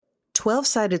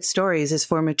12-Sided Stories is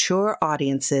for mature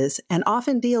audiences and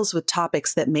often deals with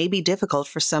topics that may be difficult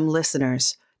for some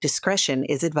listeners. Discretion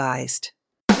is advised.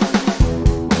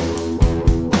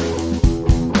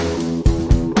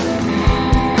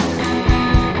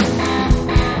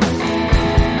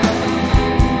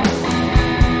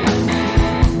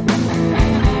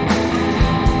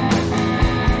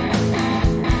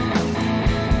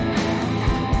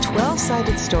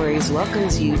 Sided Stories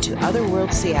welcomes you to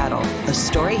Otherworld Seattle, a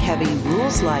story-heavy,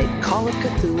 rules-light Call of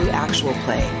Cthulhu actual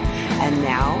play. And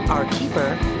now, our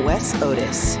keeper, Wes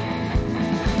Otis.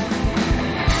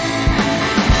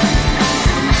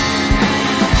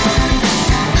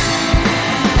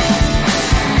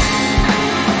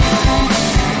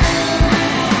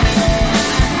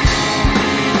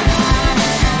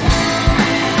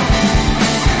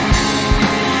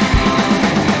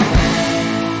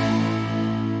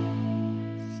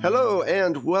 Hello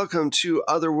and welcome to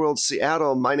Otherworld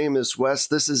Seattle. My name is Wes.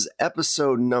 This is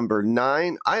episode number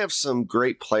 9. I have some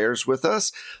great players with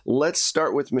us. Let's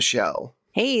start with Michelle.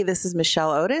 Hey, this is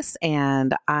Michelle Otis,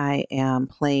 and I am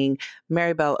playing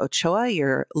Maribel Ochoa,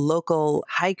 your local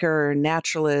hiker,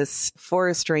 naturalist,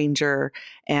 forest ranger,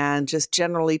 and just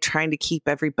generally trying to keep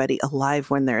everybody alive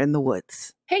when they're in the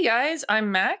woods. Hey guys,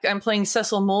 I'm Mac. I'm playing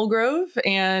Cecil Mulgrove,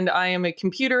 and I am a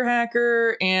computer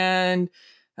hacker and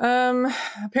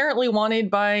apparently wanted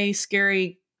by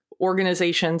scary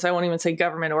organizations. I won't even say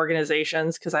government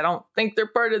organizations because I don't think they're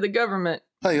part of the government.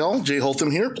 Hi y'all, Jay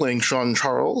Holton here, playing Sean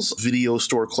Charles, video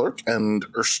store clerk and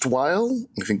erstwhile,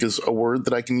 I think is a word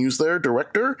that I can use there,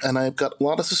 director, and I've got a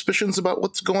lot of suspicions about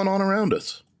what's going on around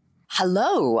us.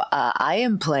 Hello, I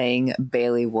am playing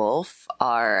Bailey Wolf,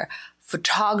 our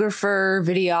photographer,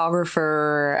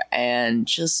 videographer, and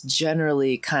just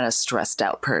generally kind of stressed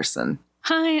out person.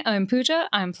 Hi, I'm Pooja.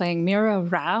 I'm playing Mira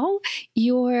Rao,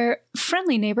 your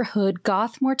friendly neighborhood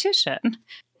goth mortician.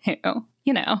 Who,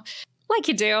 you know, like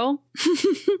you do.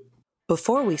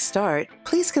 Before we start,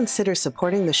 please consider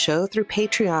supporting the show through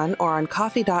Patreon or on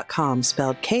Ko-fi,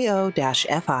 spelled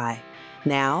Ko-fi.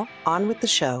 Now, on with the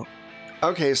show.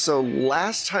 Okay, so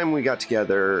last time we got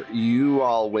together, you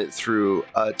all went through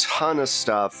a ton of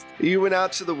stuff. You went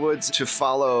out to the woods to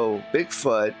follow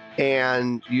Bigfoot,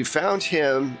 and you found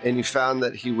him, and you found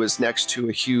that he was next to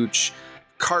a huge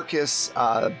carcass,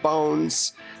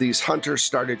 bones. These hunters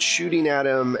started shooting at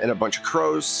him, and a bunch of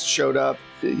crows showed up.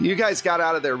 You guys got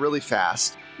out of there really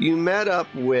fast. You met up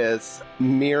with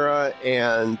Mira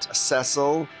and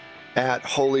Cecil at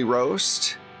Holy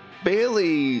Roast.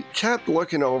 Bailey kept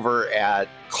looking over at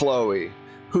Chloe,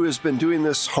 who has been doing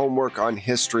this homework on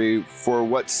history for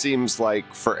what seems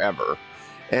like forever,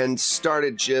 and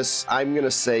started just, I'm going to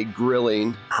say,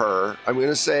 grilling her. I'm going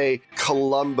to say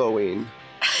Columboing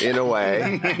in a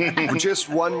way. Just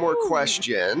one more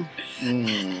question.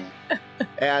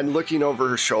 And looking over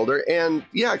her shoulder. And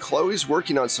yeah, Chloe's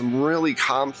working on some really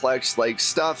complex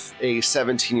stuff a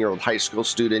 17-year-old high school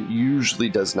student usually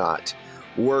does not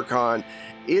work on.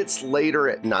 It's later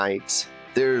at night.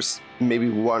 There's maybe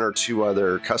one or two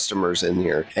other customers in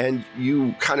here. And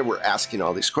you kind of were asking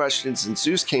all these questions. And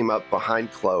Zeus came up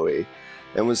behind Chloe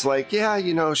and was like, yeah,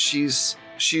 you know, she's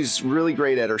really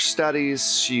great at her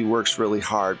studies. She works really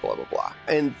hard, blah, blah, blah.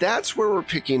 And that's where we're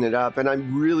picking it up. And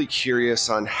I'm really curious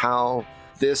on how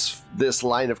this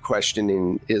line of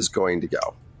questioning is going to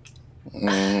go.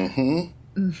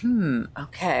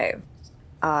 Okay.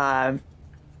 I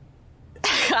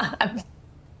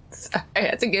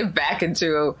had to get back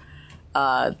into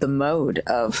the mode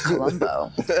of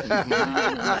Columbo.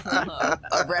 A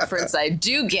reference I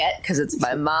do get because it's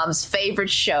my mom's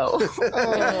favorite show.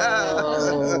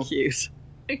 Oh, cute.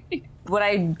 What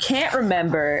I can't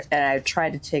remember, and I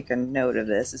tried to take a note of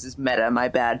this is meta, my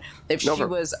bad, if she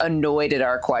was annoyed at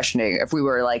our questioning, if we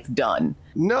were done.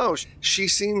 No, she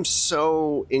seems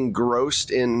so engrossed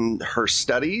in her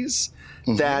studies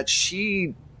that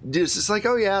she just like,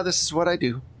 oh yeah, this is what I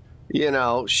do. You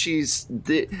know,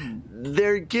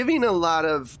 they're giving a lot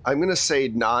of, I'm going to say,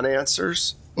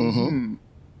 non-answers.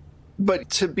 But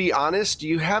to be honest,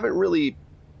 you haven't really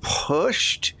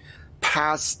pushed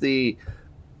past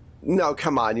no,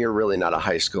 come on, you're really not a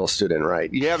high school student, right?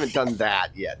 You haven't done that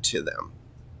yet to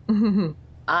them.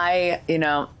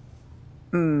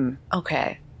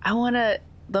 Okay.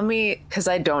 Because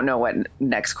I don't know what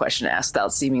next question to ask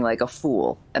without seeming like a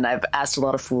fool. And I've asked a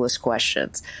lot of foolish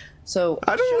questions. So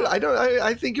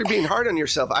I think you're being hard on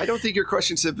yourself. I don't think your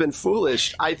questions have been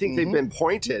foolish. I think they've been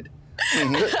pointed.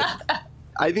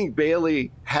 I think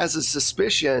Bailey has a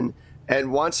suspicion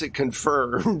and wants it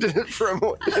confirmed from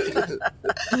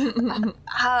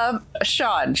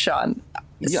Sean,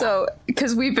 Yeah. So,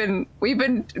 because we've been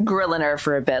grilling her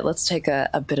for a bit, let's take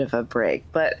a bit of a break.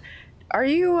 But are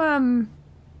you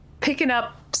picking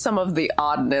up some of the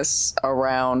oddness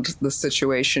around the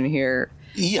situation here?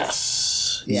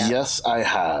 Yes. Yeah. Yes, I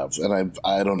have. And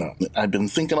I don't know. I've been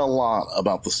thinking a lot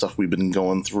about the stuff we've been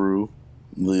going through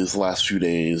these last few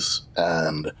days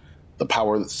and the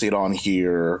power that stayed on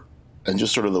here and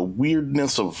just sort of the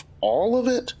weirdness of all of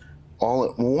it all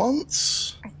at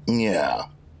once. Yeah.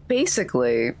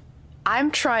 Basically,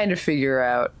 I'm trying to figure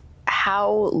out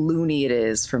how loony it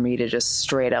is for me to just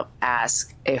straight up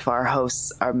ask if our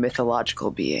hosts are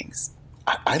mythological beings.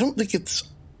 I don't think it's,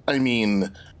 I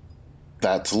mean,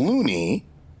 that's loony,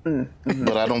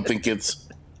 but I don't think it's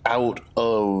out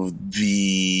of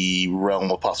the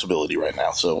realm of possibility right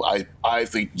now. So I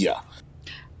think, yeah.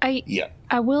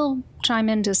 I will chime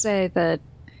in to say that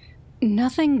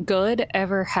nothing good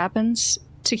ever happens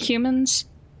to humans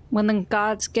when the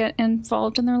gods get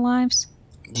involved in their lives.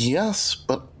 Yes,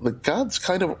 but the gods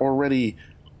kind of already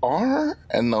are,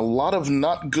 and a lot of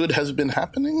not good has been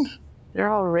happening.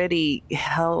 They're already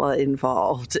hella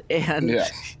involved, and Yeah.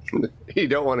 You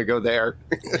don't want to go there.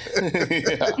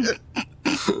 Yeah.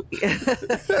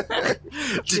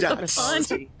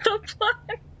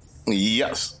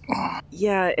 Yes.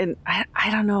 Yeah, and I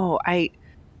don't know. I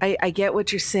get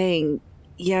what you're saying.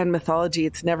 Yeah, in mythology,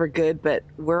 it's never good, but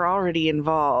we're already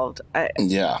involved.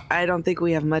 Yeah. I don't think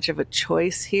we have much of a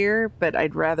choice here, but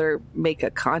I'd rather make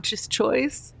a conscious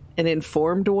choice, an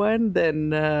informed one, than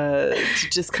to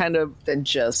just kind of Than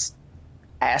just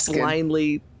asking.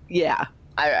 blindly. Yeah.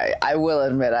 I will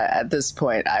admit, at this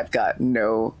point, I've got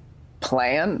no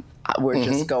plan. We're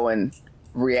just going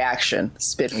reaction,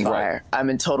 spitfire. Right.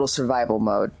 I'm in total survival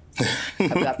mode.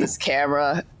 I've got this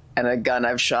camera and a gun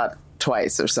I've shot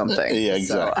twice or something. Yeah,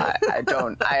 exactly.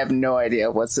 So I have no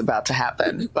idea what's about to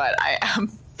happen, but I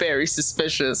am very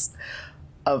suspicious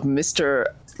of Mr.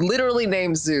 literally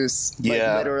named Zeus.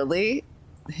 Yeah. Like, literally,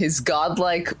 his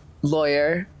godlike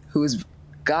lawyer who's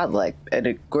godlike in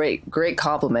a great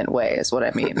compliment way is what I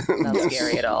mean. Not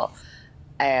scary at all.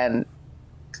 And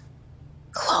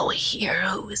Chloe here,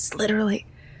 who is literally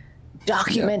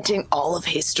documenting all of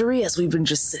history as we've been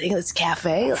just sitting in this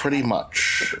cafe. Pretty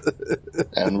much.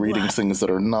 And reading things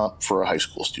that are not for a high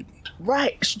school student.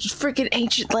 Right. Freaking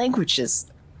ancient languages.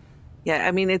 Yeah,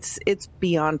 I mean, it's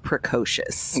beyond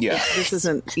precocious. Yeah. This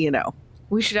isn't,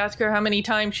 We should ask her how many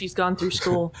times she's gone through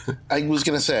school. I was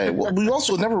going to say, well, we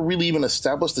also never really even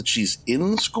established that she's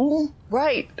in school.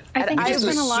 Right. I think there's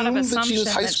been a lot of assumed that she assumption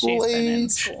was high that school she's been in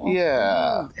age. school.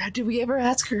 Yeah. Did we ever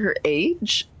ask her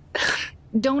age?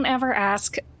 Don't ever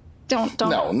ask. Don't.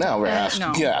 No, now we're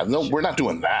asking. no. Yeah, no, we're not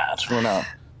doing that. We're not.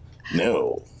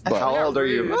 No. But How old are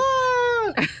you?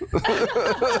 I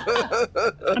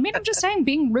mean, I'm just saying,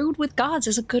 being rude with gods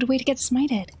is a good way to get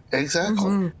smited.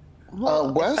 exactly.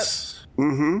 Wes?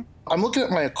 Mm-hmm. I'm looking at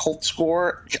my occult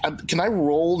score. Can I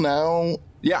roll now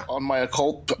Yeah, on my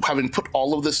occult, having put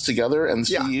all of this together and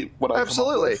see Yeah, what I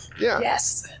absolutely. come up Yeah.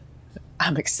 Yes.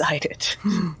 I'm excited.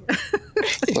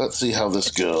 with? Let's see how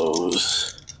this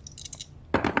goes.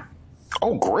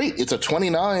 Oh, great. It's a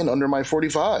 29 under my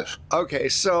 45. Okay,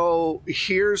 so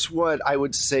here's what I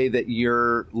would say that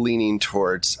you're leaning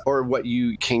towards, or what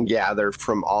you can gather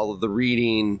from all of the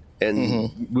reading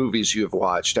and movies you have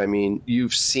watched. I mean,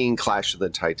 you've seen Clash of the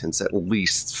Titans at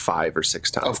least 5 or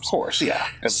 6 times. Of course, yeah.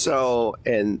 So,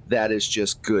 and that is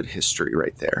just good history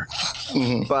right there.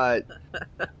 But,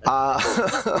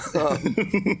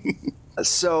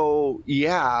 so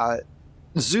yeah,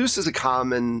 Zeus is a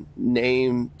common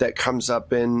name that comes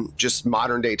up in just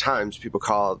modern day times. People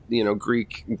call,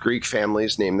 Greek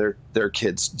families name their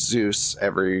kids Zeus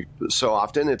every so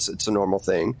often. It's a normal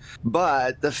thing.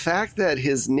 But the fact that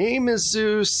his name is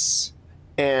Zeus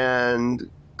and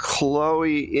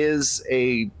Chloe is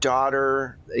a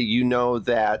daughter,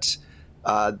 that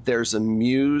there's a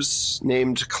muse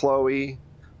named Chloe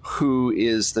who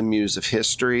is the muse of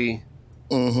history.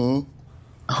 Oh,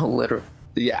 literally.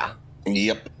 Yeah.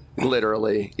 Yep.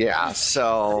 Literally, yeah.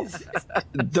 So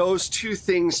those two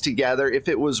things together, if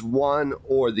it was one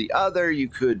or the other, you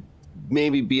could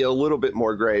maybe be a little bit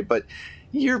more gray, but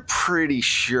you're pretty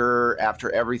sure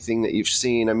after everything that you've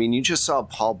seen. I mean, you just saw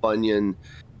Paul Bunyan,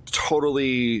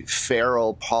 totally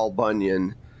feral Paul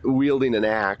Bunyan, wielding an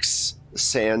axe,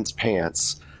 sans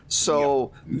pants.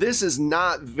 So this is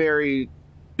not very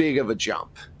big of a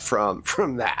jump from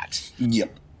that.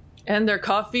 Yep. And their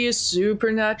coffee is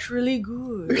supernaturally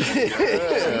good.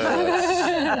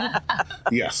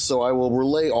 Yes, so I will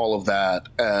relay all of that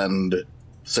and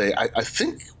say I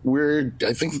think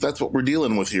that's what we're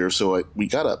dealing with here. So we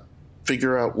gotta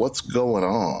figure out what's going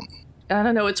on. I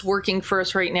don't know, it's working for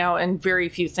us right now, and very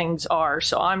few things are,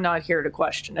 so I'm not here to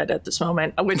question it at this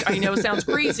moment, which I know sounds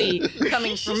crazy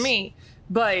coming from me,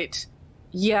 but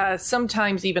yeah,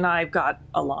 sometimes even I've got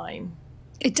a line.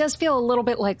 It does feel a little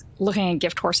bit like looking a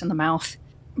gift horse in the mouth,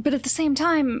 but at the same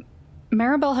time,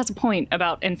 Maribel has a point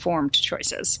about informed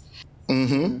choices.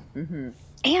 And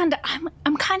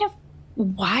I'm kind of,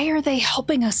 why are they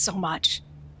helping us so much?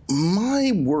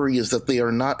 My worry is that they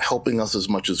are not helping us as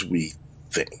much as we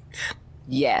think.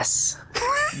 Yes,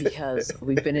 because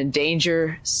we've been in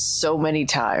danger so many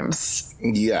times.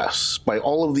 Yes, by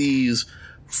all of these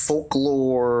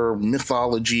folklore,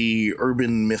 mythology,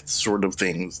 urban myth sort of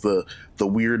things. The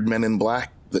weird men in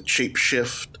black that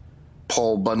shapeshift,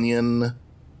 Paul Bunyan.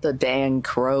 The dang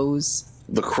crows.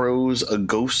 The crows, a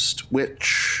ghost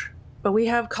witch. But we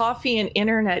have coffee and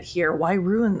internet here. Why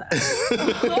ruin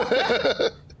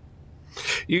that?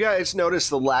 You guys notice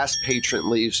the last patron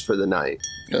leaves for the night.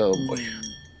 Oh, boy.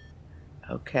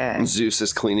 Okay. Zeus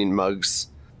is cleaning mugs.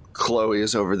 Chloe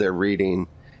is over there reading.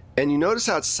 And you notice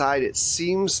outside, it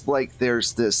seems like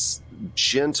there's this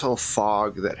gentle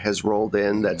fog that has rolled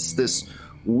in that's this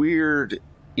weird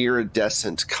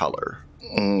iridescent color.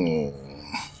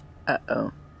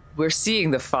 Uh-oh. We're seeing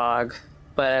the fog,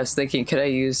 but I was thinking, could I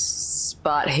use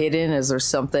spot hidden? Is there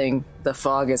something the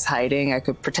fog is hiding I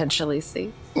could potentially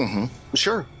see?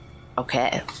 Sure.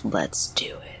 Okay, let's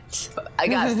do it. I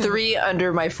got 3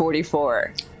 under my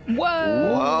 44.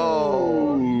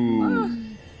 Whoa.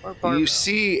 You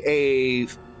see a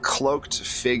cloaked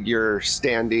figure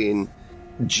standing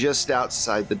just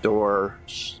outside the door.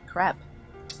 Crap.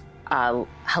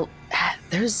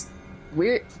 There's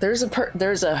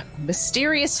a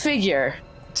mysterious figure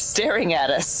staring at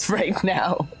us right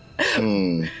now.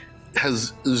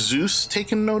 Has Zeus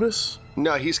taken notice?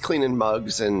 No, he's cleaning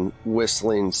mugs and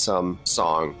whistling some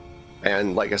song.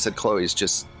 And like I said, Chloe's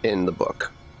just in the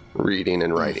book, reading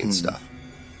and writing stuff.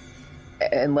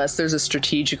 Unless there's a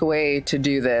strategic way to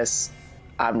do this,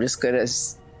 I'm just gonna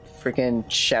freaking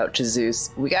shout to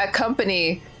Zeus, we got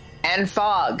company and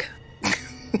fog.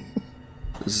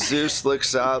 Zeus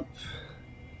looks up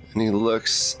and he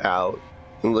looks out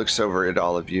and looks over at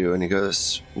all of you and he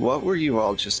goes, what were you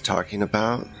all just talking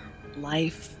about?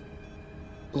 Life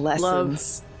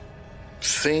lessons.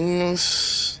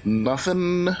 Things.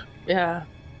 Nothing. Yeah,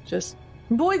 just,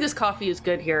 boy, this coffee is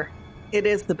good here. It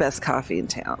is the best coffee in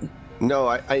town. No,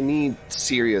 I need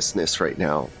seriousness right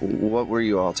now. What were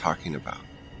you all talking about?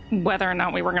 Whether or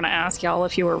not we were going to ask y'all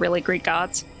if you were really Greek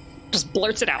gods. Just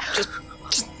blurts it out. Just...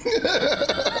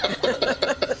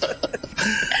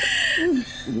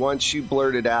 Once you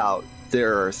blurt it out,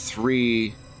 there are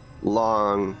 3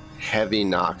 long, heavy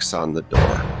knocks on the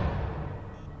door.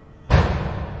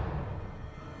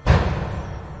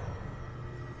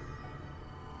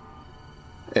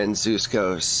 And Zeus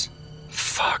goes,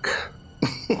 fuck.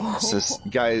 Says,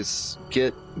 guys,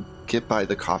 get by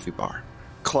the coffee bar.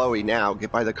 Chloe, now,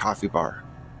 get by the coffee bar.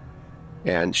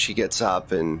 And she gets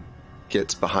up and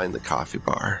gets behind the coffee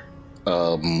bar.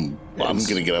 I'm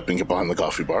gonna get up and get behind the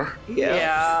coffee bar.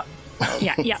 Yeah.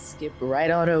 Yeah. Skip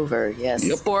right on over, yes.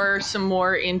 Yep. Pour some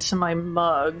more into my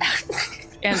mug.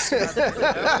 And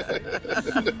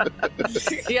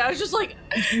yeah, I was just like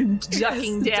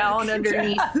ducking down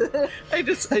underneath. I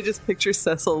just picture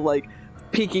Cecil like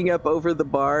peeking up over the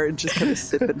bar and just kind of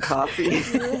sipping coffee.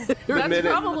 That's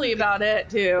probably about it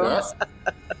too.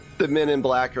 The men in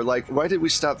black are like, why did we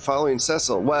stop following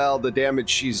Cecil? Well, the damage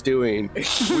she's doing,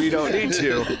 we don't need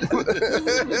to.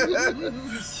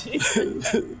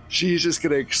 She's just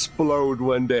going to explode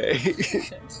one day.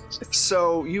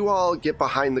 So you all get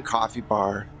behind the coffee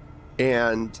bar,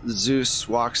 and Zeus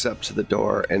walks up to the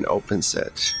door and opens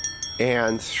it.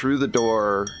 And through the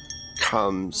door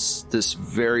comes this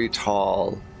very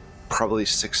tall, probably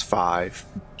 6'5"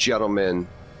 gentleman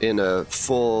in a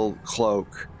full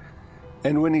cloak.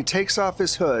 And when he takes off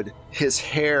his hood, his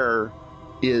hair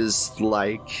is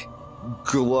like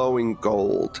glowing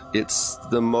gold. It's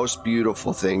the most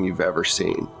beautiful thing you've ever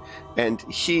seen. And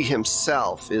he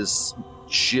himself is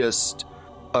just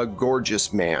a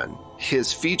gorgeous man.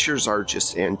 His features are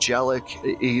just angelic.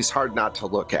 He's hard not to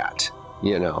look at,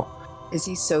 you know. Is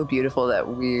he so beautiful that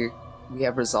we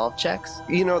have resolve checks?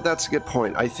 You know, that's a good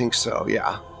point. I think so,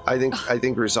 yeah. I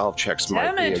think resolve checks might be a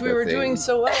good thing. Damn it, we were doing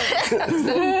so well.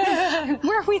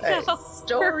 Where are we now?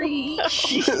 Story.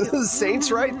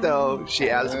 Saint's right, though. She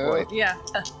has a point. Yeah.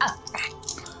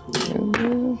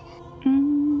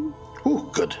 Ooh,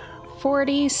 good.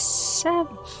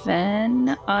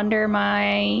 47 under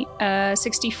my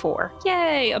 64.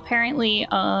 Yay! Apparently,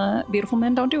 beautiful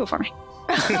men don't do it for me.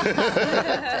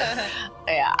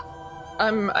 Yeah.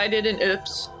 I did an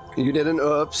oops. You did an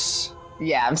oops.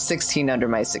 Yeah, I'm 16 under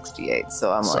my 68,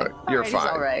 so I'm Sorry, like, you're he's fine.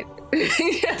 all right.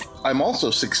 I'm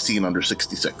also 16 under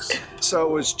 66. So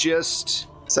it was just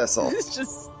Cecil. It's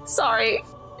just, sorry.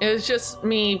 It was just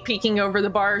me peeking over the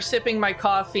bar, sipping my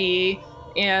coffee,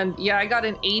 and yeah, I got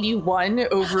an 81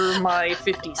 over my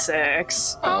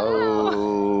 56.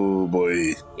 Oh,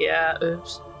 boy. Yeah,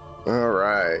 oops. All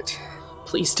right.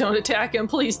 Please don't attack him.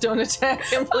 Please don't attack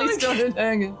him. Please don't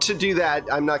attack him. To do that,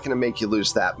 I'm not going to make you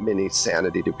lose that many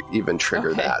sanity to even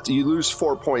trigger Okay. that. You lose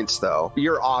 4 points, though.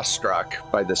 You're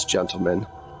awestruck by this gentleman.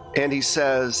 And he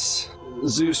says,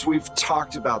 Zeus, we've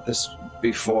talked about this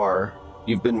before.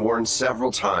 You've been warned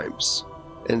several times.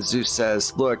 And Zeus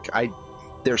says, look,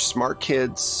 they're smart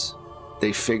kids.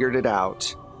 They figured it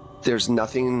out. There's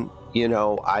nothing,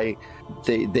 they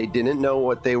didn't know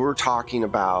what they were talking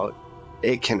about.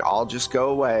 It can all just go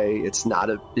away. It's not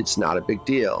a big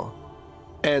deal.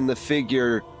 And the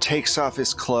figure takes off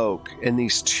his cloak, and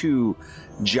these 2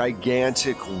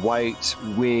 gigantic white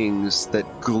wings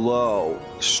that glow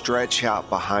stretch out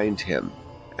behind him.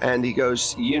 And he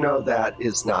goes, that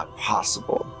is not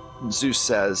possible. Zeus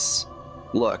says,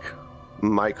 look,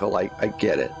 Michael, I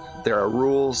get it. There are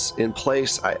rules in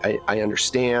place. I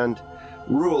understand.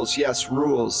 Rules, yes,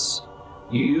 rules.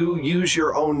 You use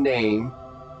your own name.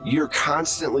 You're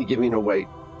constantly giving away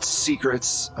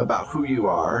secrets about who you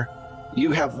are.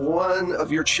 You have one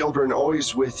of your children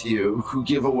always with you who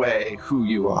give away who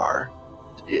you are.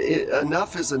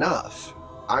 Enough is enough.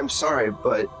 I'm sorry,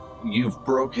 but you've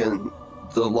broken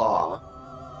the law.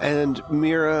 And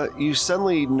Mira, you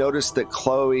suddenly notice that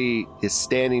Chloe is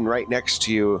standing right next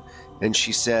to you, and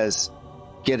she says,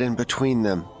 get in between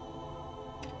them.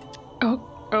 Oh,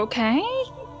 okay.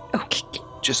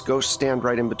 Just go stand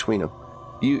right in between them.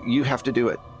 You have to do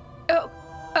it.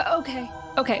 Okay.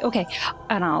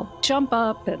 And I'll jump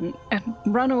up and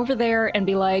run over there and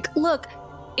be like, look,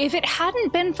 if it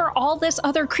hadn't been for all this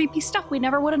other creepy stuff, we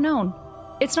never would have known.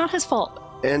 It's not his fault.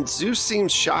 And Zeus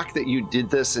seems shocked that you did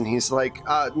this, and he's like,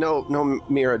 no,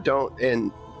 Mira, don't.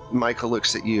 And Michael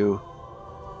looks at you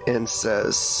and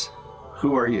says,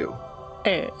 who are you?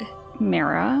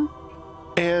 Mira.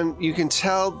 And you can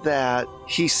tell that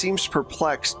he seems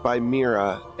perplexed by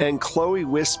Mira, and Chloe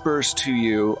whispers to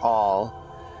you all,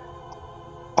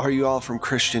 are you all from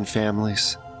Christian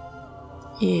families?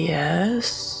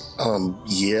 Yes.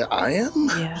 Yeah, I am?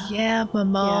 Yeah, my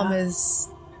mom is...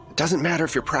 It doesn't matter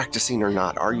if you're practicing or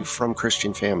not. Are you from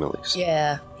Christian families?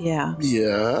 Yeah. Yeah.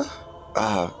 Yeah.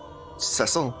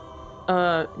 Cecil?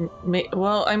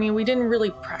 Well, I mean, we didn't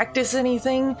really practice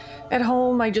anything at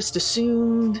home. I just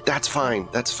assumed. That's fine.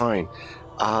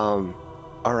 All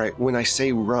right, when I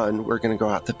say run, we're going to go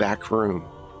out the back room.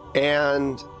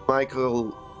 And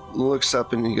Michael looks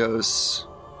up and he goes,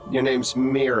 your name's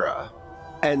Mira.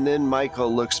 And then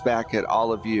Michael looks back at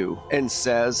all of you and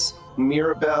says,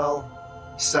 Mirabelle,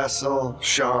 Cecil,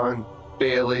 Sean,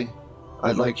 Bailey,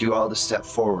 I'd like you all to step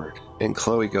forward. And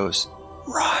Chloe goes,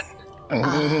 run.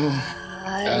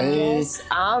 I guess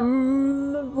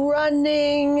I'm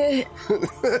running.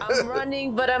 I'm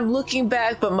running, but I'm looking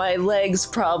back, but my legs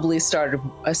probably started.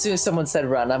 As soon as someone said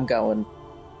run, I'm going.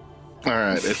 All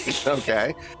right.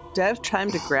 Okay. Do I have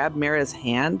time to grab Mira's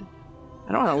hand?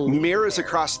 I don't want to leave. Mira's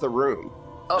across the room.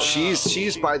 Oh.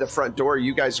 She's by the front door.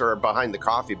 You guys are behind the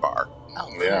coffee bar.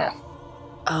 Yeah.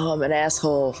 Oh, I'm an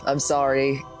asshole. I'm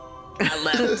sorry. I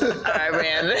left. I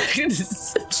ran.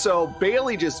 So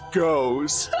Bailey just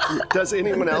goes. Does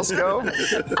anyone else go?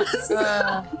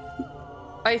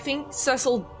 I think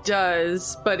Cecil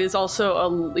does, but is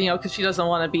also because she doesn't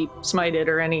want to be smited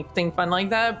or anything fun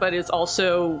like that. But is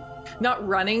also not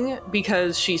running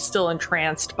because she's still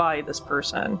entranced by this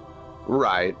person.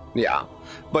 Right. Yeah.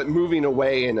 But moving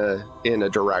away in a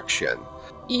direction.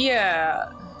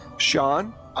 Yeah.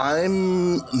 Sean?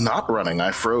 I'm not running.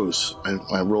 I froze.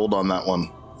 I rolled on that one.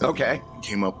 Okay.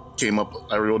 Came up. I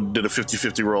did a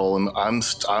 50-50 roll, and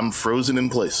I'm frozen in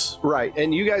place. Right.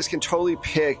 And you guys can totally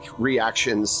pick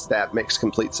reactions that makes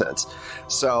complete sense.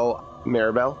 So,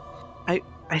 Maribel? I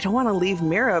don't want to leave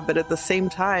Mira, but at the same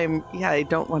time, yeah, I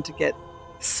don't want to get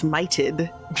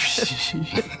smited.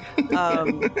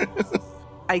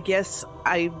 I guess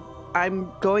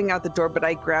I'm going out the door, but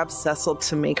I grab Cecil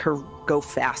to make her go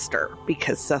faster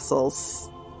because Cecil's...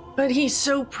 But he's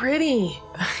so pretty.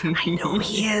 I know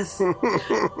he is.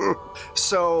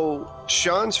 So,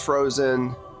 Sean's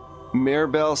frozen.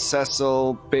 Maribel,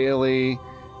 Cecil, Bailey,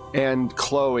 and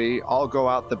Chloe all go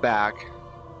out the back.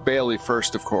 Bailey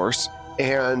first, of course.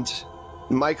 And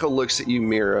Michael looks at you,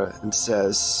 Mira, and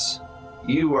says,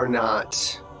 you are not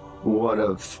one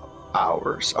of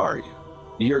ours, are you?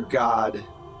 You're God,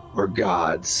 or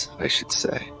gods, I should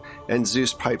say. And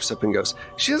Zeus pipes up and goes,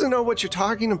 she doesn't know what you're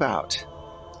talking about.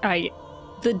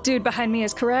 The dude behind me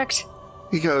is correct.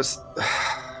 He goes,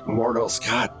 mortals,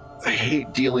 God, I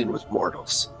hate dealing with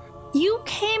mortals. You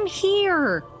came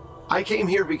here. I came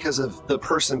here because of the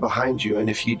person behind you, and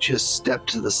if you just step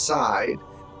to the side,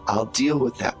 I'll deal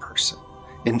with that person.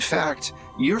 In fact,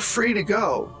 you're free to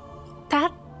go.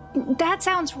 That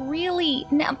sounds really...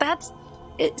 Now that's...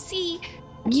 See,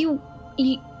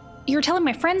 you're telling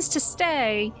my friends to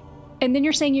stay, and then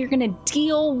you're saying you're going to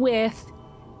deal with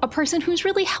a person who's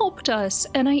really helped us.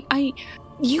 And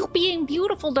you being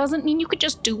beautiful doesn't mean you could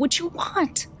just do what you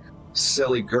want.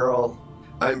 Silly girl.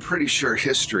 I'm pretty sure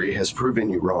history has proven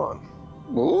you wrong.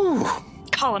 Ooh.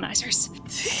 Colonizers.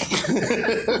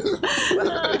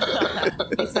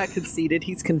 He's not conceited,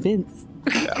 he's convinced.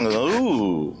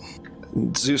 Ooh.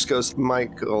 Zeus goes,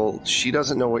 Michael, she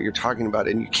doesn't know what you're talking about,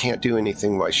 and you can't do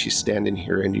anything while she's standing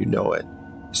here, and you know it.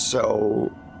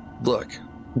 So, look,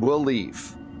 we'll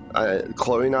leave.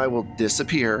 Chloe and I will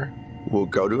disappear. We'll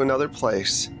go to another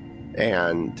place,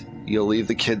 and you'll leave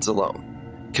the kids alone.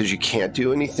 Because you can't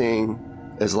do anything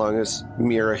as long as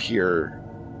Mira here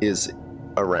is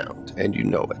around, and you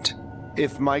know it.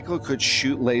 If Michael could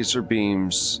shoot laser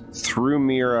beams through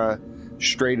Mira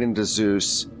straight into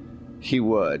Zeus, he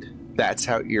would. That's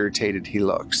how irritated he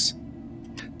looks.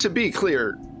 To be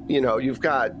clear, you've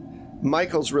got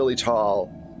Michael's really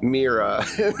tall, Mira,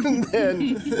 and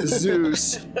then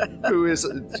Zeus, who is,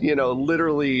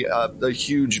 literally a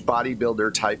huge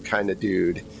bodybuilder type kind of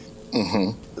dude.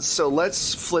 Mm-hmm. So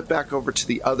let's flip back over to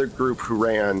the other group who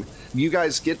ran. You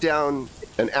guys get down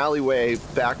an alleyway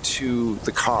back to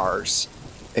the cars,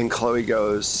 and Chloe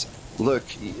goes, look,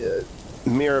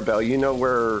 Mirabelle, you know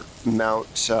where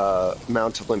Mount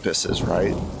Olympus is,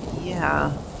 right?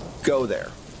 Yeah. Go there.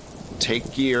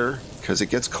 Take gear, because it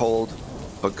gets cold,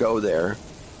 but go there.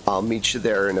 I'll meet you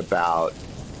there in about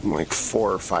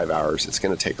 4 or 5 hours. It's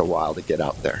going to take a while to get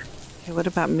out there. Hey, what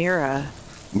about Mira?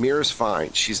 Mira's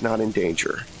fine. She's not in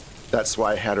danger. That's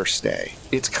why I had her stay.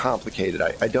 It's complicated.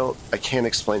 I can't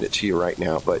explain it to you right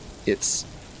now, but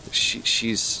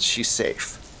she's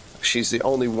safe. She's the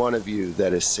only one of you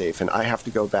that is safe, and I have to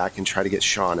go back and try to get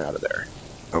Sean out of there.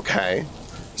 Okay?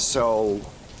 So,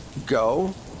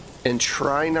 go and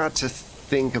try not to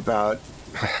think about...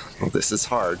 Well, this is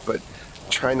hard, but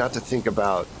try not to think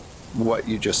about what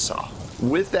you just saw.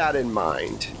 With that in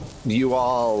mind, you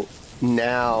all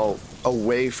now,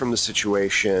 away from the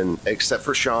situation, except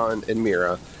for Sean and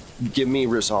Mira, give me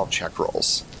resolve check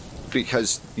rolls,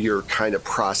 because you're kind of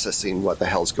processing what the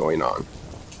hell's going on.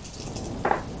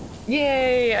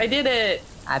 Yay, I did it.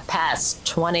 I passed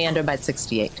 20 under my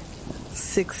 68.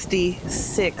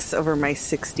 66 over my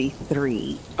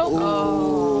 63.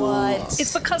 Oh, what?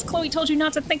 It's because Chloe told you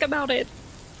not to think about it.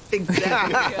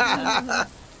 Exactly.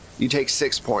 You take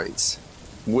 6 points,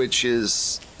 which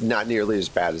is not nearly as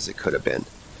bad as it could have been.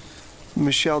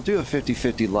 Michelle, do a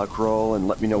 50-50 luck roll and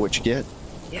let me know what you get.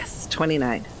 Yes,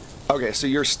 29. Okay, so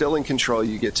you're still in control.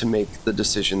 You get to make the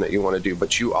decision that you want to do,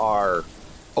 but you are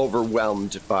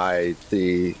overwhelmed by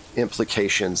the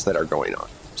implications that are going on.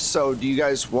 So do you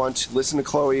guys want to listen to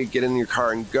Chloe, get in your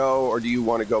car and go, or do you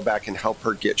want to go back and help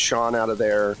her get Sean out of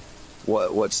there?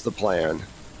 What's the plan?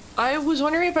 I was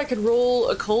wondering if I could roll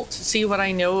occult to see what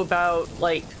I know about,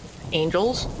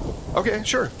 angels. Okay,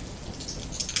 sure.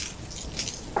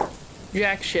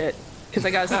 Jack shit. Because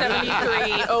I got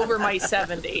 73 over my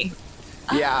 70.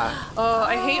 Yeah. Oh,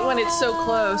 I hate when it's so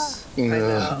close. I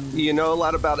know. You know a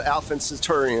lot about Alpha and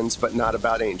Centaurians, but not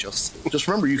about angels. Just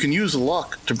remember, you can use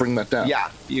luck to bring that down. Yeah.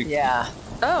 Yeah.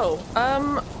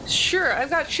 Oh, sure. I've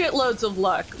got shitloads of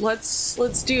luck.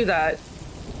 Let's do that.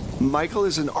 Michael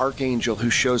is an archangel who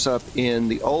shows up in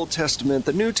the Old Testament,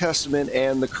 the New Testament,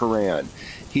 and the Quran.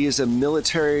 He is a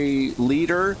military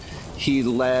leader. He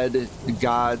led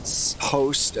God's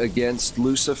host against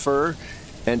Lucifer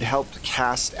and helped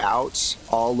cast out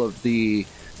all of the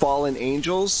fallen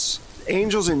angels.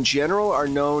 Angels in general are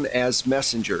known as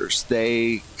messengers.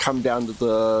 They come down to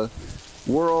the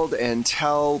world and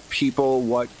tell people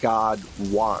what God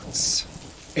wants.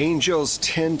 Angels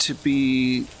tend to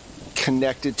be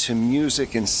connected to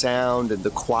music and sound and the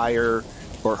choir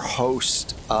or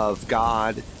host of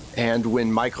God. And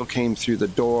when Michael came through the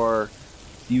door,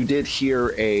 you did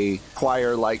hear a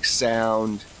choir-like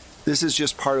sound. This is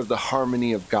just part of the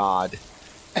harmony of God.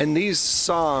 And these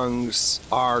songs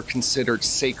are considered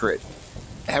sacred.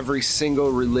 Every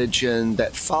single religion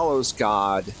that follows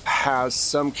God has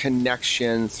some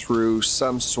connection through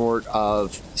some sort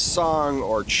of song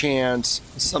or chant,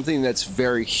 something that's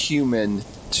very human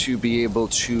to be able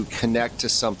to connect to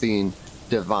something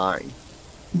divine.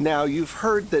 Now, you've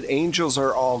heard that angels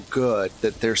are all good,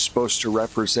 that they're supposed to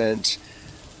represent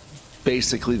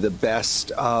basically the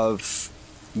best of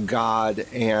God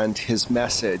and his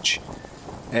message.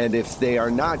 And if they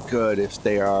are not good, if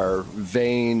they are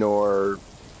vain or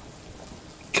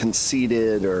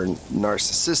conceited or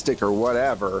narcissistic or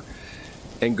whatever,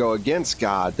 and go against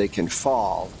God, they can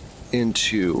fall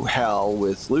into hell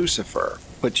with Lucifer.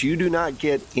 But you do not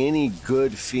get any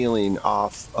good feeling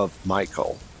off of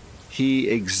Michael. He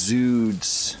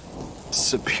exudes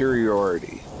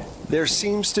superiority. There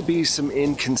seems to be some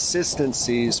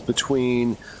inconsistencies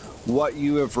between what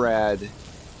you have read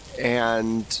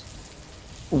and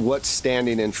what's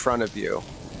standing in front of you.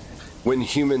 When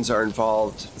humans are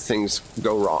involved, things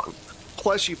go wrong.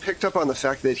 Plus, you picked up on the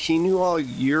fact that he knew all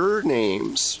your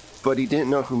names, but he didn't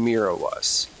know who Mira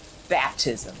was.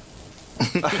 Baptism.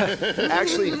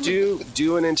 Actually,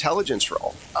 do an intelligence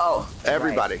roll. Oh,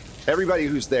 everybody. Right. Everybody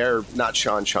who's there, not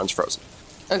Sean. Sean's frozen.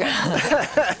 Okay.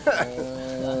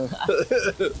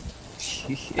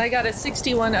 I got a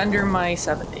 61 under my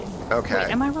 70. Okay. Wait,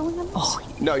 am I rolling them? Oh,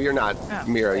 no, you're not,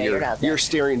 Mira. Yeah, you're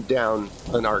staring down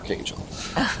an archangel.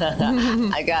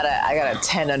 I got a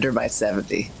 10 under my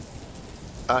 70.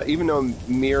 Even though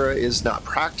Mira is not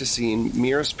practicing,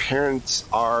 Mira's parents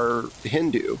are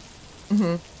Hindu.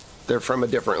 Mm-hmm. They're from a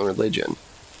different religion.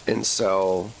 And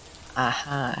so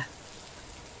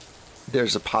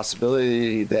there's a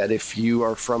possibility that if you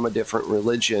are from a different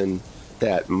religion,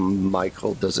 that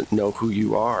Michael doesn't know who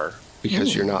you are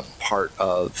because you're not part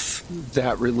of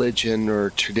that religion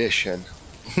or tradition.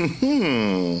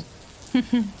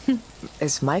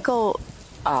 Is Michael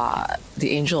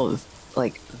the angel of,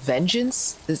 like,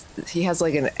 vengeance? He has,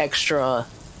 like, an extra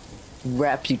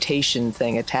reputation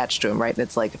thing attached to him, right?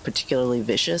 That's, like, particularly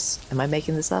vicious. Am I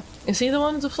making this up? Is he the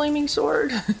one with the flaming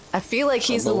sword? I feel like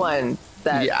he's the one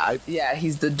that... Yeah,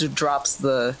 he's the drops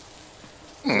the...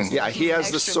 Yeah, he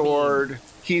has the sword.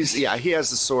 He has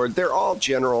the sword. They're all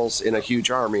generals in a huge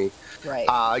army.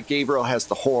 Right. Gabriel has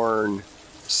the horn.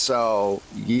 So,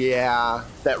 yeah,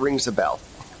 that rings a bell.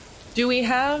 Do we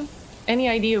have any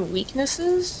idea of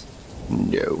weaknesses?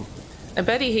 No. I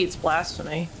bet he hates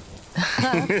blasphemy.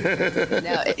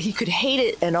 Now, he could hate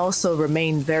it and also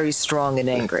remain very strong and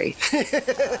angry.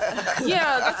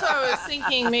 Yeah, that's what I was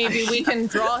thinking. Maybe we can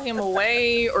draw him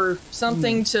away or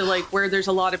something to, like, where there's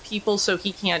a lot of people so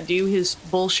he can't do his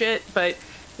bullshit. But,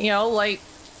 you know, like,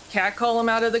 catcall him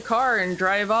out of the car and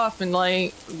drive off and,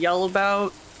 like, yell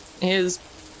about his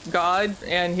God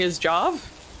and his job.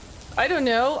 I don't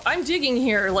know. I'm digging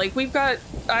here. Like, I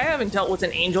haven't dealt with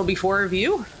an angel before, have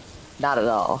you? Not at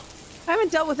all. I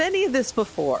haven't dealt with any of this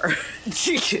before.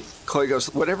 Chloe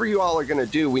goes, whatever you all are going to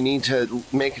do, we need to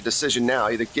make a decision now.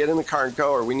 Either get in the car and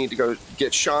go, or we need to go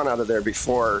get Sean out of there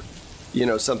before,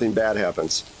 something bad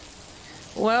happens.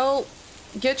 Well,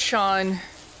 get Sean.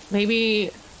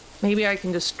 Maybe I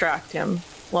can distract him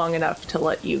long enough to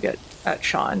let you get at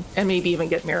Sean, and maybe even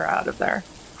get Mira out of there.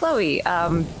 Chloe,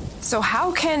 so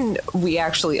how can we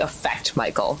actually affect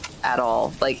Michael at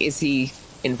all? Like, is he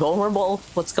invulnerable?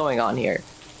 What's going on here?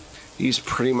 He's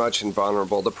pretty much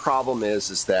invulnerable. The problem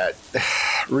is that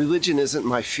religion isn't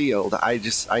my field. I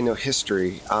know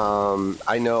history.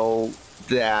 I know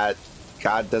that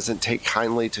God doesn't take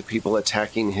kindly to people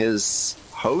attacking his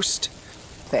host.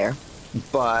 Fair.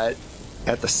 But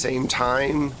at the same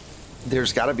time,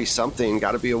 there's got to be something,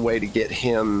 got to be a way to get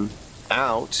him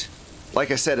out. Like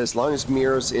I said, as long as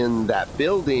Mira's in that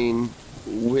building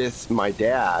with my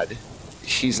dad,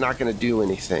 he's not going to do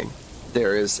anything.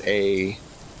 There is a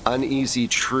uneasy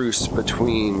truce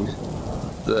between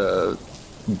the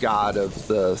God of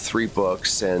the three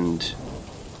books and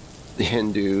the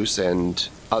Hindus and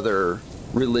other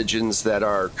religions that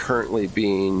are currently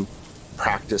being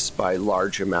practiced by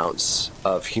large amounts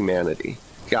of humanity.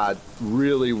 God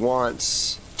really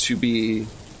wants to be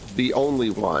the only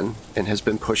one and has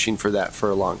been pushing for that for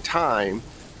a long time,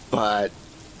 but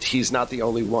he's not the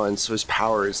only one, so his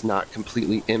power is not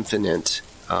completely infinite.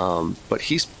 But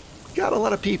he's got a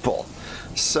lot of people.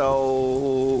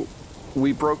 So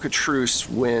we broke a truce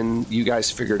when you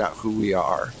guys figured out who we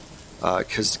are,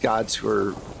 because gods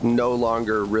were no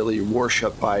longer really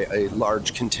worshipped by a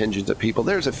large contingent of people.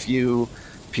 There's a few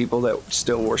people that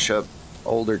still worship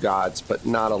older gods, but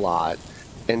not a lot.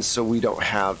 And so we don't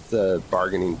have the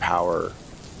bargaining power,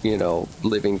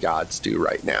 living gods do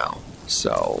right now.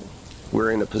 So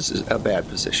we're in a bad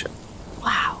position.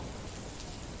 Wow.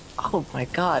 Oh my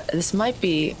God. This might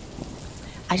be...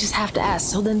 I just have to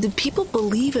ask. So then, did people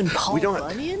believe in Paul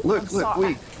Bunyan? Look.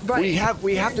 Right.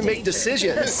 We have to make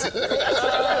decisions.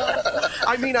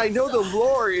 I mean, I know the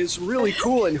lore is really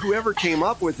cool, and whoever came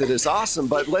up with it is awesome.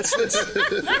 But we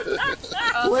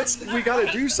got to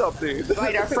do something.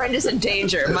 Right, our friend is in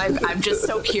danger. I'm just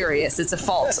so curious. It's a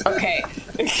fault. Okay.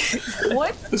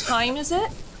 What time is it?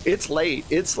 It's late.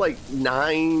 It's like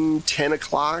 9, 10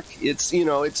 o'clock. It's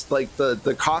it's like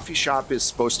the coffee shop is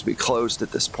supposed to be closed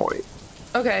at this point.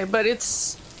 Okay, but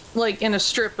it's like in a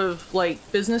strip of like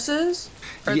businesses.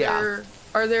 Are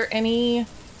there any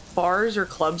bars or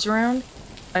clubs around?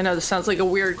 I know this sounds like a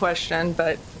weird question,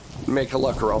 but Make a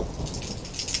luck roll.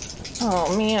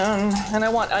 oh man, and I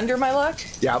want under my luck.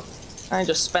 Yep. I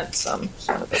just spent some.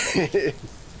 Son of a-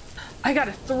 I got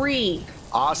a 3.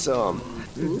 Awesome.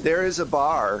 There is a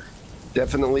bar,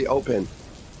 definitely open.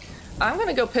 I'm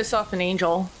gonna go piss off an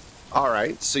angel. All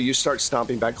right, so you start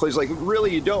stomping back. Chloe's like,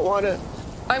 really, you don't want to?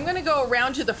 I'm gonna go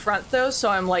around to the front though, so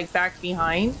I'm like back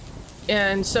behind,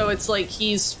 and so it's like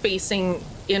he's facing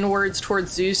inwards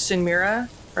towards Zeus and Mira,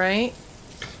 right?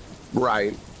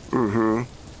 Right. Mm-hmm.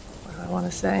 What do I want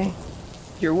to say?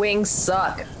 Your wings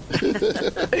suck.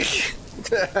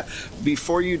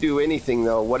 Before you do anything,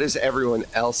 though, what is everyone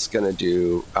else going to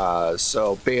do?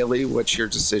 So, Bailey, what's your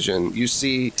decision? You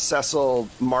see Cecil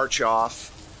march off.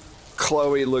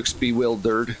 Chloe looks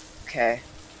bewildered. Okay.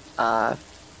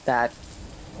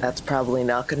 That's probably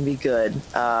not going to be good.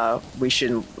 We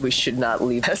should not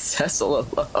leave Cecil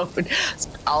alone.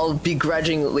 I'll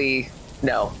begrudgingly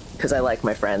no, because I like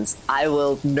my friends. I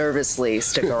will nervously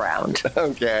stick around.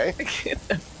 Okay.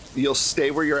 You'll stay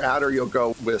where you're at, or you'll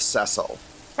go with Cecil?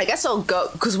 I guess I'll go,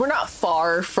 because we're not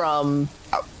far.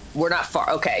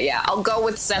 Okay, yeah. I'll go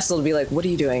with Cecil to be like, what are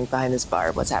you doing behind this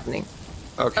bar? What's happening?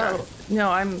 Okay. Oh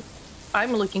no, I'm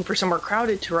looking for somewhere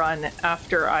crowded to run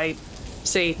after I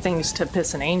say things to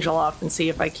piss an angel off and see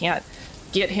if I can't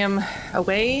get him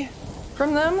away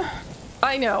from them.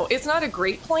 I know it's not a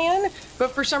great plan, but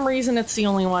for some reason it's the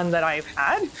only one that I've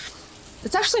had.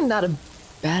 It's actually not a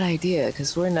bad idea,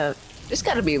 because there's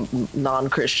got to be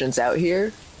non-Christians out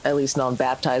here, at least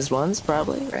non-baptized ones,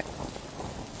 probably, right?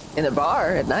 In a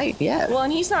bar at night, yeah. Well,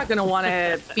 and he's not going to want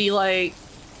to be like,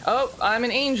 oh, I'm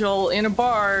an angel in a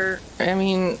bar. I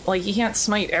mean, like, he can't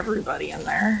smite everybody in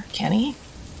there, can he?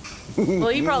 Well,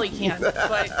 he probably can,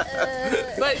 but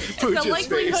the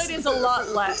likelihood is a lot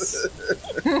less.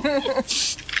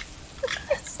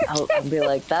 I'll be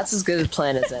like, that's as good a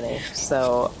plan as any.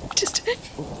 So, just,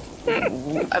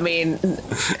 I mean,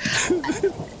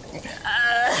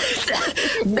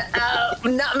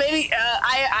 not maybe.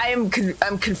 I'm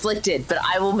conflicted, but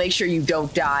I will make sure you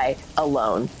don't die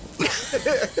alone.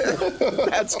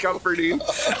 That's comforting.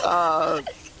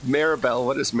 Maribel,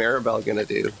 what is Maribel gonna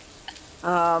do?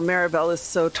 Maribel is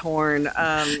so torn.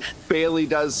 Bailey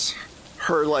does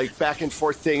her like back and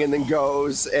forth thing and then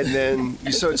goes, and then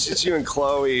so it's just you and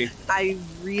Chloe. I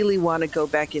really want to go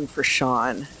back in for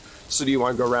Sean. So do you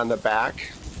want to go around the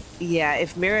back? Yeah,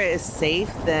 if Mira is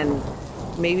safe, then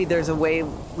maybe there's a way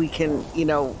we can,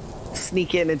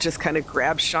 sneak in and just kind of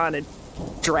grab Sean and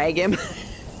drag him.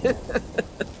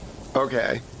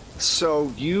 Okay.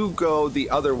 So you go the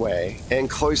other way, and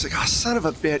Chloe's like, oh, son of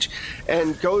a bitch,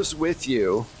 and goes with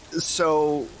you.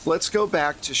 So let's go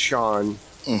back to Sean.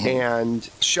 Mm-hmm. And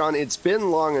Sean, it's been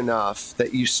long enough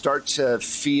that you start to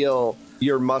feel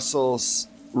your muscles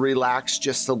relax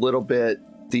just a little bit.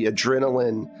 The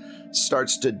adrenaline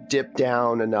starts to dip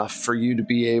down enough for you to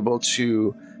be able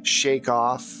to shake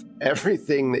off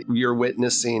everything that you're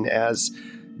witnessing as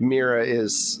Mira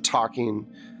is talking.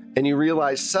 And you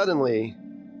realize suddenly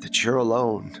that you're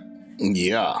alone.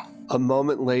 Yeah. A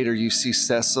moment later, you see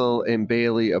Cecil and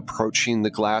Bailey approaching the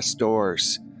glass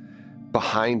doors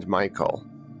behind Michael.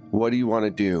 What do you want to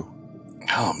do?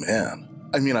 Oh, man.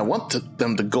 I mean, I want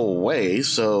them to go away,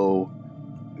 so...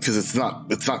 Because it's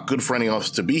not good for any of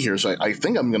us to be here, so I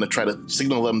think I'm going to try to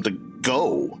signal them to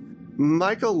go.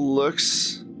 Michael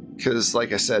looks... Because,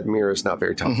 like I said, Mira's not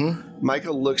very tall. Mm-hmm.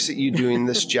 Michael looks at you doing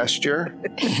this gesture.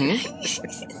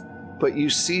 Mm-hmm. But you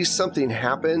see something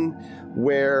happen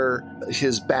where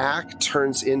his back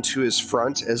turns into his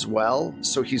front as well.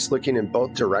 So he's looking in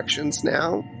both directions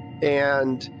now.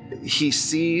 And he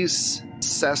sees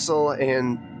Cecil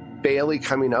and Bailey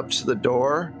coming up to the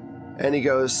door. And he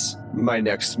goes, my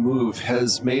next move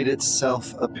has made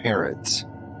itself apparent.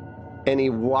 And he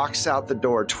walks out the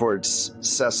door towards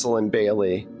Cecil and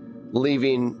Bailey,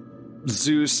 leaving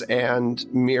Zeus and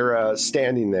Mira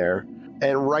standing there.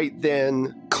 And right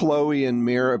then, Chloe and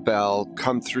Maribel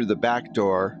come through the back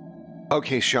door.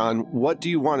 Okay, Sean, what do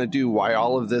you want to do while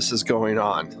all of this is going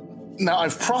on? Now,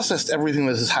 I've processed everything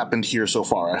that has happened here so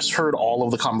far. I've heard all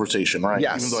of the conversation, right?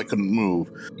 Yes. Even though I couldn't move.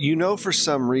 You know for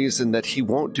some reason that he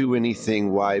won't do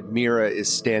anything while Mira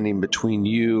is standing between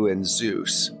you and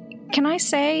Zeus. Can I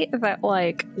say that,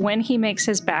 like, when he makes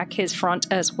his back his front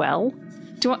as well?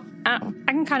 I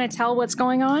can kind of tell what's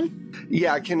going on?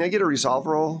 Yeah, can I get a resolve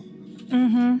roll?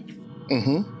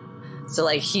 So,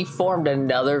 like, he formed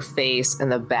another face in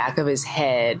the back of his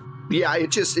head. Yeah, it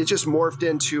just morphed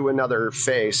into another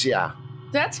face, yeah.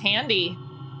 That's handy.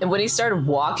 And when he started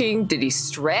walking, did he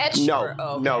stretch?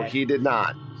 No, he did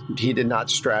not. He did not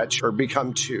stretch or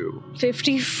become 2.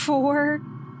 54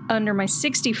 under my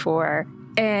 64,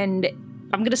 and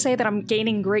I'm going to say that I'm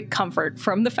gaining great comfort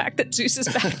from the fact that Zeus is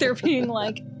back there being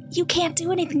like, you can't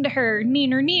do anything to her,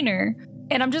 neener.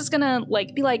 And I'm just going to,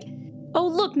 like, be like, oh,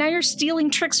 look, now you're stealing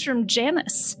tricks from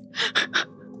Janice.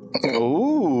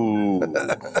 Ooh.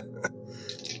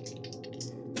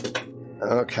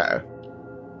 Okay.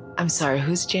 I'm sorry,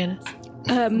 who's Janice?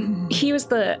 He was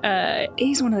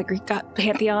he's one of the Greek god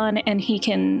pantheon, and he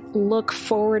can look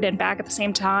forward and back at the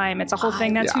same time. It's a whole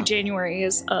thing. That's who January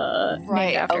is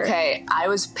named after. Okay, I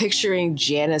was picturing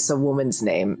Janice, a woman's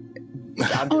name.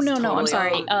 No, I'm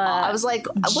sorry. I was like,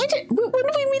 when did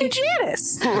we meet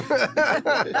Janice?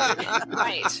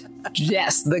 Right.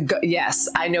 Yes, yes,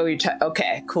 I know you're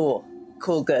okay, cool,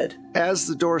 good. As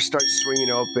the door starts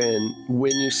swinging open,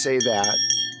 when you say that,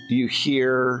 you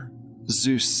hear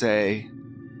Zeus say,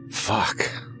 fuck.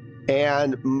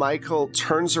 And Michael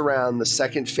turns around, the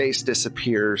second face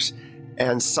disappears,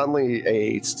 and suddenly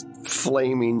a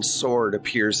flaming sword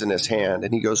appears in his hand.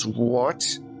 And he goes, what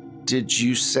did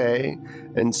you say?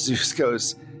 And Zeus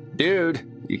goes,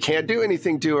 dude, you can't do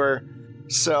anything to her,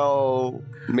 so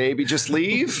maybe just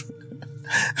leave?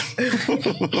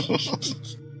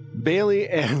 Bailey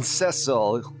and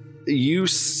Cecil, you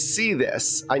see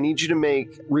this. I need you to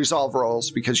make resolve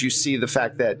rolls because you see the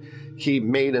fact that he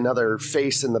made another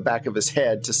face in the back of his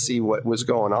head to see what was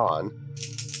going on.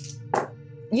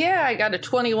 Yeah, I got a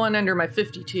 21 under my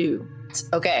 52.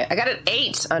 Okay, I got an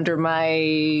 8 under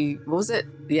my... What was it?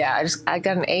 Yeah, I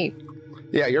got an 8.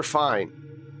 Yeah, you're fine.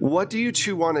 What do you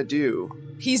two want to do?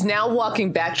 He's now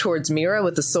walking back towards Mira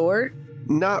with the sword?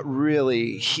 Not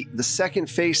really. The second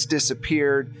face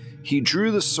disappeared. He drew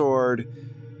the sword.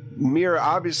 Mira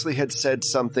obviously had said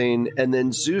something, and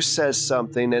then Zeus says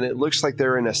something, and it looks like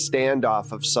they're in a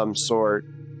standoff of some sort.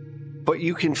 But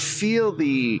you can feel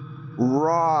the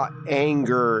raw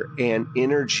anger and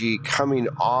energy coming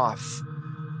off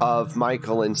of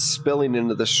Michael and spilling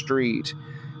into the street.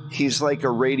 He's like a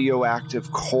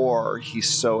radioactive core. He's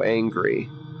so angry.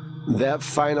 That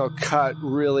final cut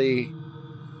really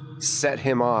set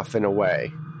him off in a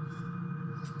way.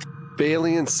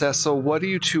 Bailey and Cecil, what do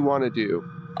you two want to do?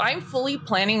 I'm fully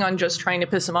planning on just trying to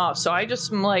piss him off. So I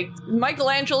just am like,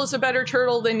 Michelangelo's a better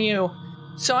turtle than you.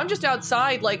 So I'm just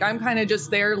outside, like, I'm kind of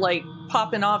just there, like,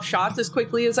 popping off shots as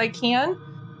quickly as I can.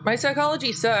 My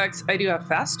psychology sucks. I do have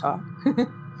fast talk.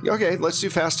 Okay, let's do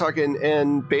fast talk.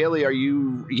 And Bailey, are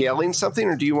you yelling something,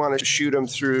 or do you want to shoot him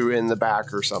through in the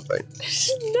back or something?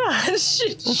 No,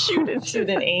 shoot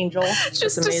an angel.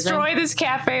 Just destroy this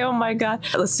cafe. Oh my god.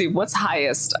 Let's see, what's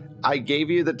highest? I gave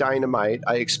you the dynamite.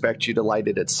 I expect you to light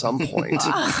it at some point.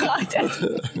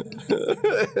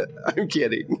 I'm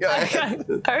kidding. I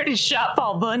already shot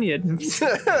Paul Bunyan.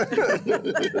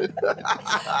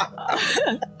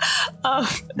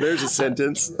 There's a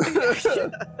sentence.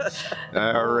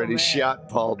 I already shot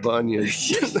Paul Bunyan.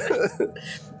 I'm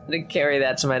going to carry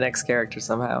that to my next character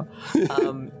somehow.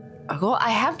 Well, I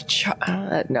have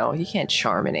to no, you can't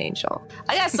charm an angel.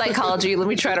 I got psychology. Let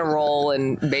me try to roll,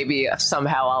 and maybe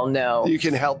somehow I'll know. You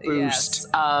can help boost.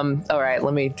 Yes. All right,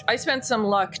 let me... I spent some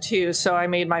luck, too, so I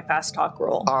made my fast talk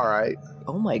roll. All right.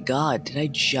 Oh, my God. Did I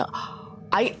jump?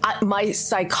 My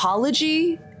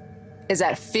psychology is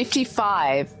at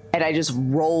 55, and I just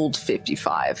rolled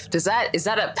 55. Is that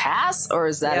a pass, or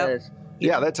is that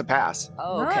Yeah, that's a pass.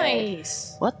 Oh, okay.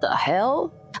 Nice. What the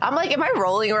hell? I'm like, am I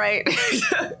rolling right?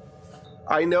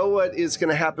 I know what is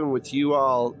going to happen with you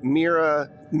all. Mira,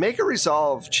 make a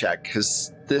resolve check,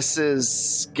 because this is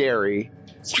scary,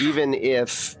 even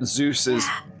if Zeus is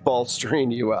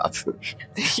bolstering you up.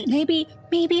 Maybe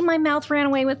my mouth ran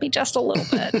away with me just a little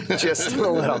bit. Just a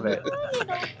little bit.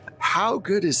 How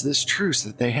good is this truce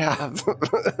that they have?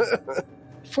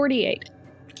 48.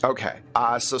 Okay.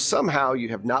 So somehow you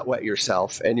have not wet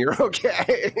yourself, and you're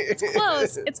okay.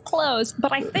 It's close.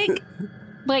 But I think,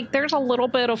 like, there's a little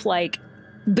bit of, like,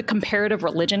 the comparative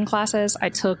religion classes I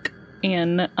took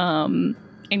in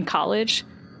college,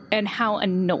 and how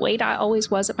annoyed I always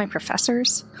was at my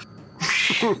professors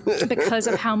because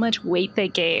of how much weight they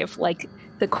gave, like,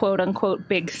 the quote-unquote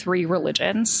big three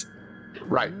religions.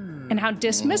 Right. And how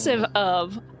dismissive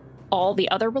of all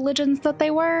the other religions that they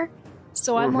were.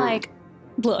 So I'm like,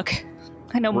 look,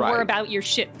 I know more about your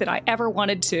shit than I ever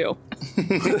wanted to.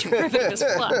 Terrific as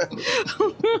fuck.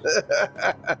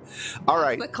 All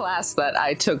right. The class that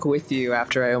I took with you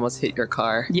after I almost hit your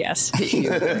car. Yes.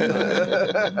 It's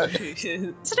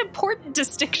an important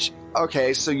distinction.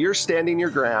 Okay, so you're standing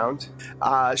your ground.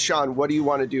 Sean, what do you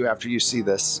want to do after you see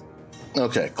this?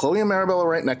 Okay, Chloe and Maribel are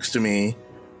right next to me.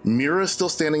 Mira's still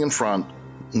standing in front.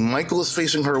 Michael is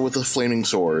facing her with a flaming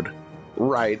sword.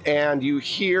 Right, and you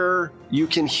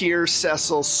can hear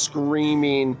Cecil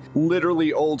screaming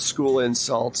literally old school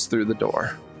insults through the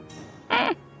door.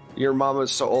 Your mom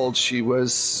was so old she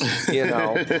was,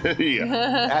 at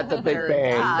the Big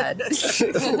Bang.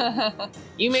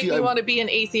 You make me want to be an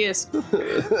atheist.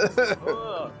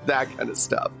 That kind of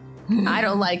stuff. I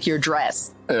don't like your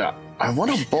dress. Yeah, I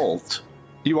want to bolt.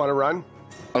 You want to run?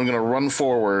 I'm going to run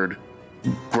forward,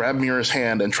 grab Mira's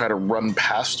hand, and try to run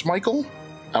past Michael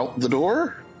out the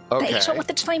door. Okay. Rachel with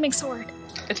the flaming sword.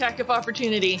 Attack of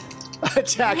opportunity.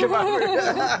 Attack him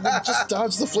out. Just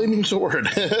dodge the flaming sword.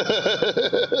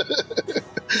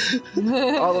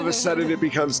 All of a sudden it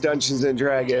becomes Dungeons and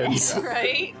Dragons.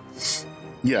 Right?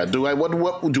 Yeah, do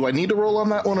I need to roll on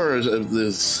that one, or is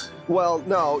this? Well,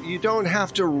 no, you don't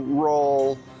have to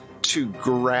roll to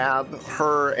grab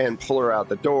her and pull her out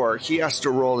the door. He has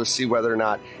to roll to see whether or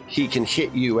not he can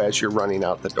hit you as you're running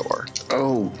out the door.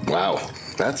 Oh, wow.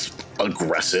 That's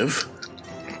aggressive.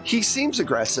 He seems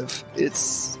aggressive.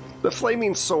 It's the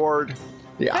flaming sword.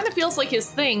 Yeah. Kind of feels like his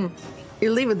thing.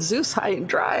 You're leaving Zeus high and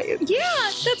dry. Yeah,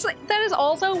 that is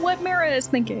also what Mira is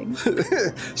thinking.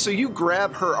 So you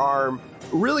grab her arm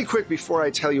really quick before I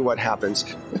tell you what happens.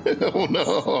 Oh,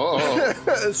 no.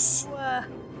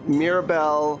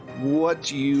 Mirabelle, what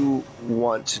do you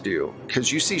want to do?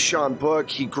 Because you see Sean Book,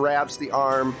 he grabs the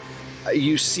arm.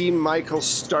 You see Michael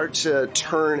start to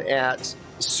turn at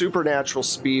supernatural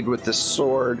speed with this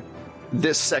sword.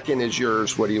 This second is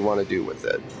yours. What do you want to do with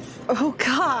it? Oh,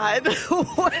 God.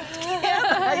 What can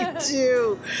I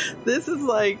do? This is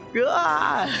like,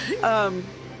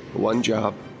 One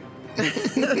job.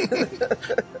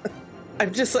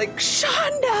 I'm just like,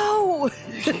 Sean, no!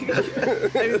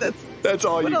 I mean, that's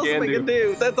all you can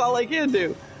do. That's all I can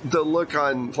do. The look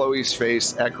on Chloe's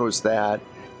face echoes that.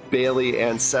 Bailey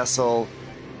and Cecil,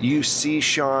 you see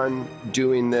Sean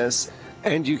doing this,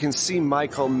 and you can see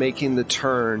Michael making the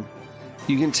turn.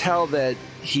 You can tell that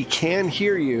he can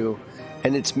hear you,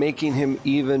 and it's making him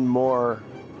even more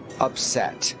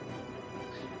upset.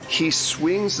 He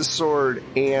swings the sword,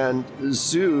 and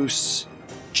Zeus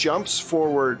jumps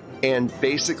forward and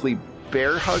basically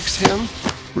bear hugs him.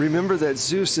 Remember that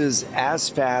Zeus is as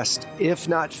fast, if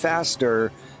not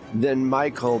faster, than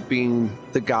Michael, being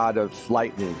the god of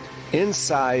lightning.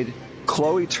 Inside,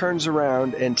 Chloe turns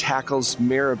around and tackles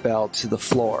Mirabelle to the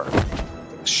floor.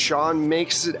 Sean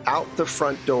makes it out the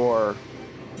front door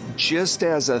just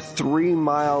as a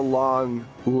 3-mile-long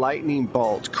lightning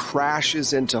bolt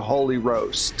crashes into Holy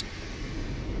Roast.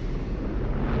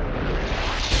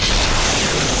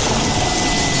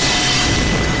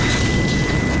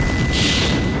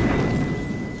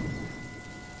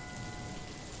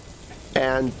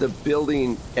 And the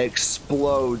building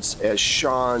explodes as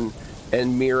Sean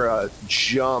and Mira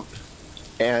jump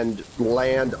and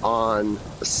land on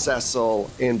Cecil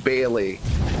and Bailey.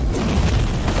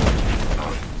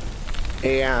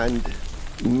 And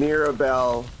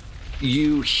Mirabelle,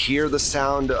 you hear the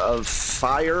sound of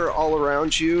fire all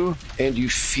around you, and you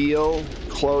feel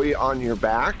Chloe on your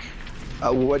back.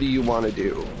 What do you want to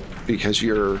do? Because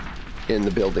you're in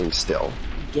the building still.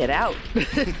 Get out.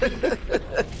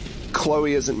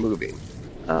 Chloe isn't moving.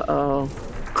 Uh-oh.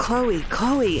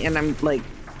 Chloe. And I'm like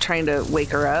trying to wake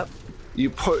her up.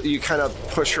 You kind of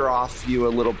push her off you a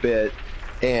little bit,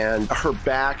 and her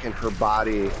back and her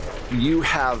body, you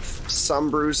have some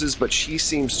bruises, but she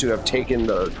seems to have taken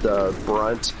the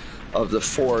brunt of the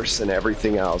force and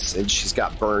everything else, and she's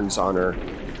got burns on her.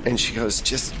 And she goes,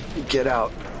 just get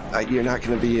out. You're not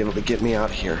going to be able to get me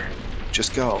out here.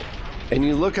 Just go. And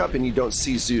you look up and you don't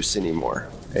see Zeus anymore,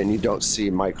 and you don't see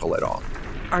Michael at all.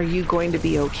 Are you going to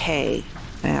be okay?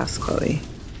 I asked Chloe.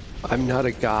 I'm not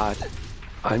a god.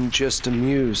 I'm just a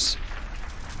muse.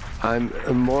 I'm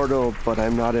immortal, but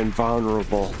I'm not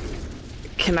invulnerable.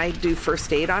 Can I do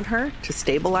first aid on her to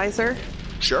stabilize her?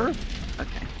 Sure.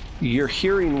 Okay. You're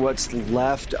hearing what's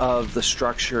left of the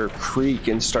structure creak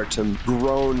and start to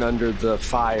groan under the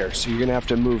fire, so you're going to have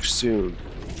to move soon.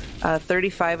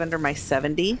 35 under my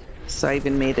 70, so I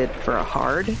even made it for a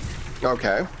hard.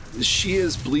 Okay. She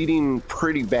is bleeding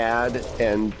pretty bad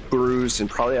and bruised and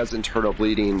probably has internal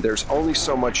bleeding. There's only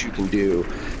so much you can do.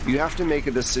 You have to make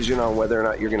a decision on whether or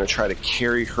not you're going to try to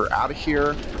carry her out of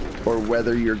here or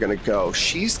whether you're going to go.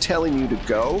 She's telling you to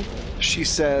go. She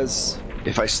says,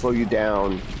 if I slow you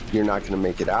down, you're not going to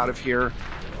make it out of here.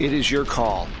 It is your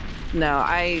call. No,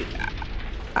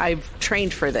 I've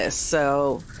trained for this,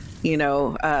 so,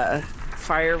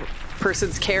 fire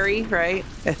person's carry, right?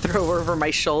 I throw her over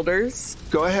my shoulders.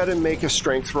 Go ahead and make a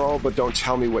strength roll, but don't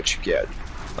tell me what you get.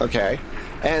 Okay?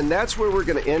 And that's where we're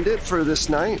going to end it for this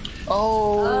night.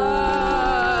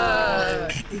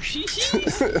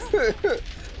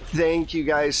 Thank you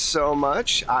guys so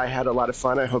much. I had a lot of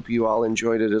fun. I hope you all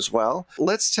enjoyed it as well.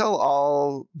 Let's tell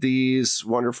all these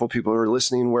wonderful people who are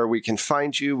listening where we can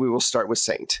find you. We will start with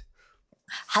Saint.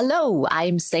 Hello,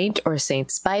 I'm Saint or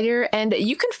Saint Spider, and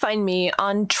you can find me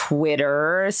on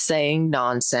Twitter saying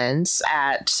nonsense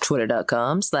at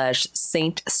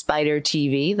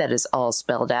twitter.com/SaintSpiderTV. That is all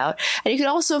spelled out. And you can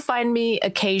also find me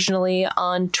occasionally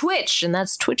on Twitch, and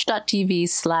that's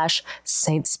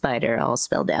twitch.tv/SaintSpider, all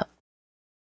spelled out.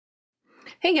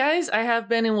 Hey guys, I have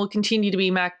been and will continue to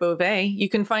be Mac Beauvais. You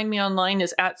can find me online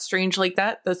as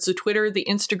 @StrangeLikeThat. That's the Twitter, the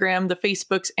Instagram, the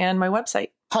Facebooks, and my website.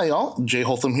 Hi, y'all. Jay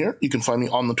Holtham here. You can find me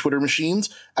on the Twitter machines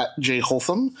at Jay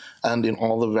Holtham and in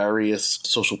all the various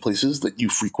social places that you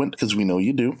frequent, because we know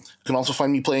you do. You can also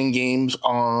find me playing games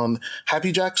on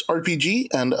Happy Jack's RPG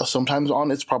and sometimes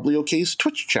on It's Probably OK's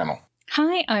Twitch channel.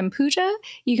 Hi, I'm Pooja.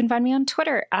 You can find me on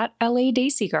Twitter at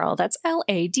LADesigirl. That's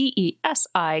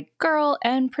LADESI girl,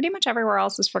 and pretty much everywhere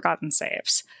else is Forgotten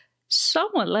Saves.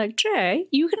 Someone like Jay,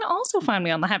 you can also find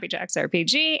me on the Happy Jacks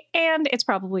RPG and It's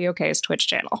Probably OK's Twitch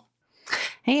channel.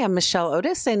 Hey, I'm Michelle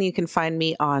Otis, and you can find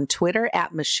me on Twitter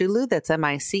at Michulu. That's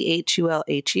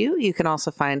MICHULHU. You can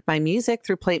also find my music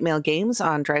through Plate Mail Games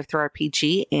on Drive-Thru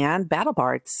RPG and Battle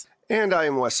Bards. And I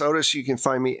am Wes Otis. You can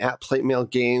find me at Plate Mail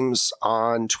Games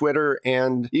on Twitter,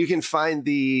 and you can find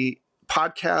the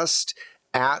podcast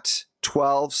at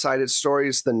 12 Sided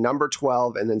Stories, the number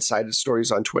 12, and then Sided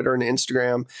Stories on Twitter and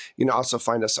Instagram. You can also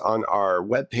find us on our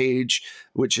webpage,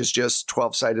 which is just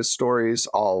 12 Sided Stories,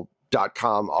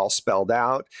 .com, all spelled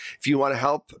out. If you want to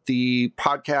help the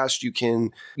podcast, you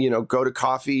can, go to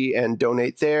Coffee and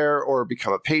donate there, or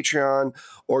become a Patreon,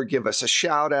 or give us a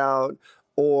shout out,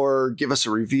 or give us a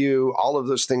review. All of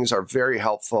those things are very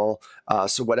helpful.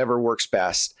 So whatever works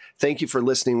best. Thank you for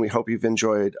listening. We hope you've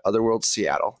enjoyed Otherworld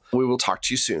Seattle. We will talk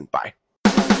to you soon. Bye.